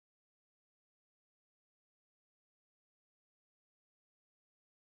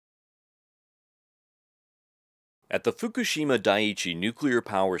At the Fukushima Daiichi nuclear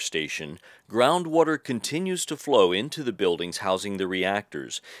power station, groundwater continues to flow into the buildings housing the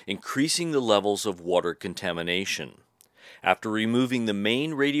reactors, increasing the levels of water contamination. After removing the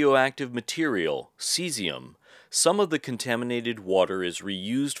main radioactive material, cesium, some of the contaminated water is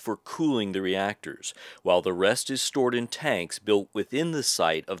reused for cooling the reactors, while the rest is stored in tanks built within the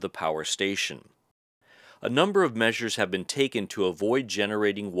site of the power station. A number of measures have been taken to avoid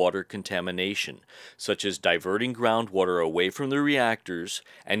generating water contamination, such as diverting groundwater away from the reactors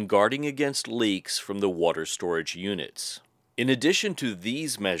and guarding against leaks from the water storage units. In addition to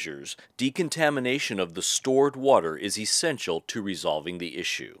these measures, decontamination of the stored water is essential to resolving the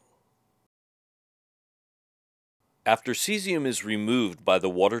issue. After cesium is removed by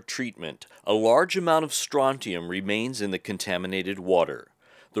the water treatment, a large amount of strontium remains in the contaminated water.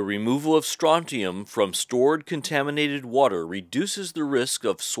 The removal of strontium from stored contaminated water reduces the risk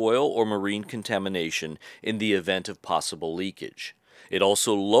of soil or marine contamination in the event of possible leakage. It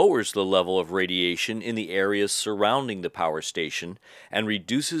also lowers the level of radiation in the areas surrounding the power station and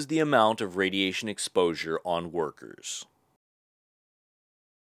reduces the amount of radiation exposure on workers.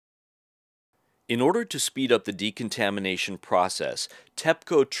 In order to speed up the decontamination process,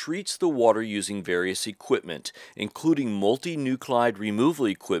 TEPCO treats the water using various equipment, including multi-nuclide removal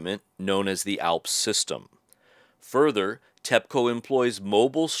equipment known as the ALPS system. Further, TEPCO employs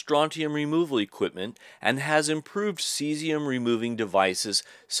mobile strontium removal equipment and has improved cesium removing devices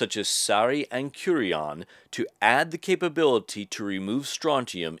such as SARI and Curion to add the capability to remove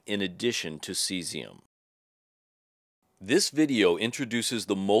strontium in addition to cesium. This video introduces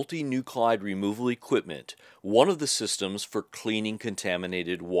the multi-nuclide removal equipment, one of the systems for cleaning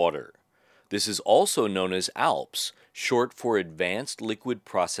contaminated water. This is also known as ALPS, short for Advanced Liquid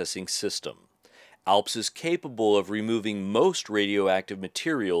Processing System. ALPS is capable of removing most radioactive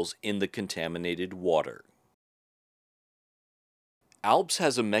materials in the contaminated water. ALPS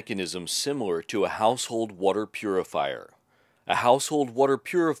has a mechanism similar to a household water purifier. A household water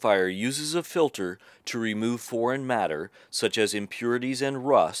purifier uses a filter to remove foreign matter, such as impurities and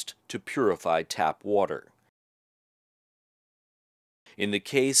rust, to purify tap water. In the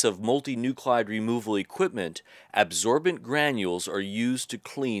case of multi-nuclide removal equipment, absorbent granules are used to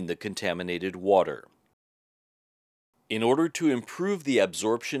clean the contaminated water. In order to improve the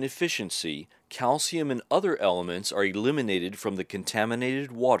absorption efficiency, calcium and other elements are eliminated from the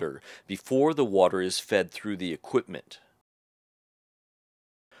contaminated water before the water is fed through the equipment.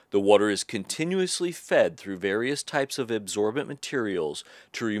 The water is continuously fed through various types of absorbent materials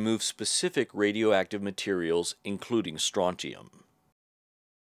to remove specific radioactive materials, including strontium.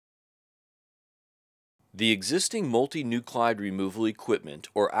 The existing multi-nuclide removal equipment,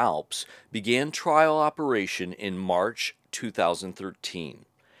 or ALPS, began trial operation in March 2013.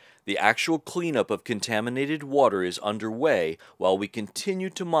 The actual cleanup of contaminated water is underway while we continue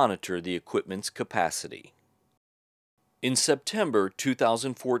to monitor the equipment's capacity. In September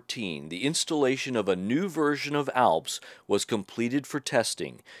 2014, the installation of a new version of ALPS was completed for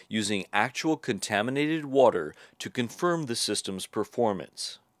testing, using actual contaminated water to confirm the system's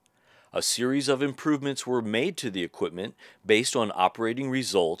performance. A series of improvements were made to the equipment based on operating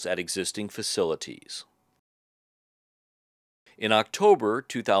results at existing facilities. In October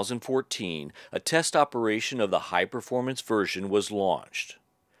 2014, a test operation of the high-performance version was launched.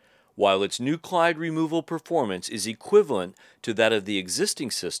 While its nuclide removal performance is equivalent to that of the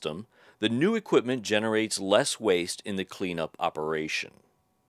existing system, the new equipment generates less waste in the cleanup operation.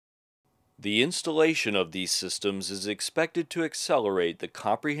 The installation of these systems is expected to accelerate the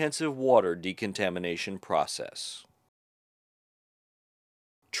comprehensive water decontamination process.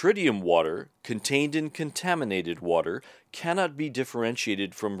 Tritium water, contained in contaminated water, cannot be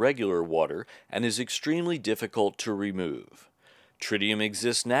differentiated from regular water and is extremely difficult to remove. Tritium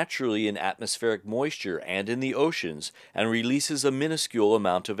exists naturally in atmospheric moisture and in the oceans and releases a minuscule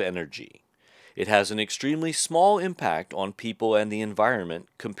amount of energy. It has an extremely small impact on people and the environment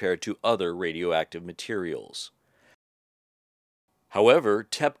compared to other radioactive materials. However,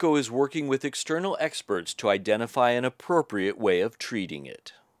 TEPCO is working with external experts to identify an appropriate way of treating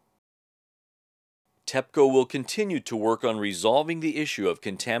it. TEPCO will continue to work on resolving the issue of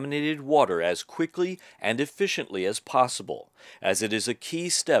contaminated water as quickly and efficiently as possible, as it is a key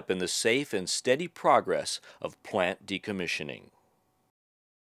step in the safe and steady progress of plant decommissioning.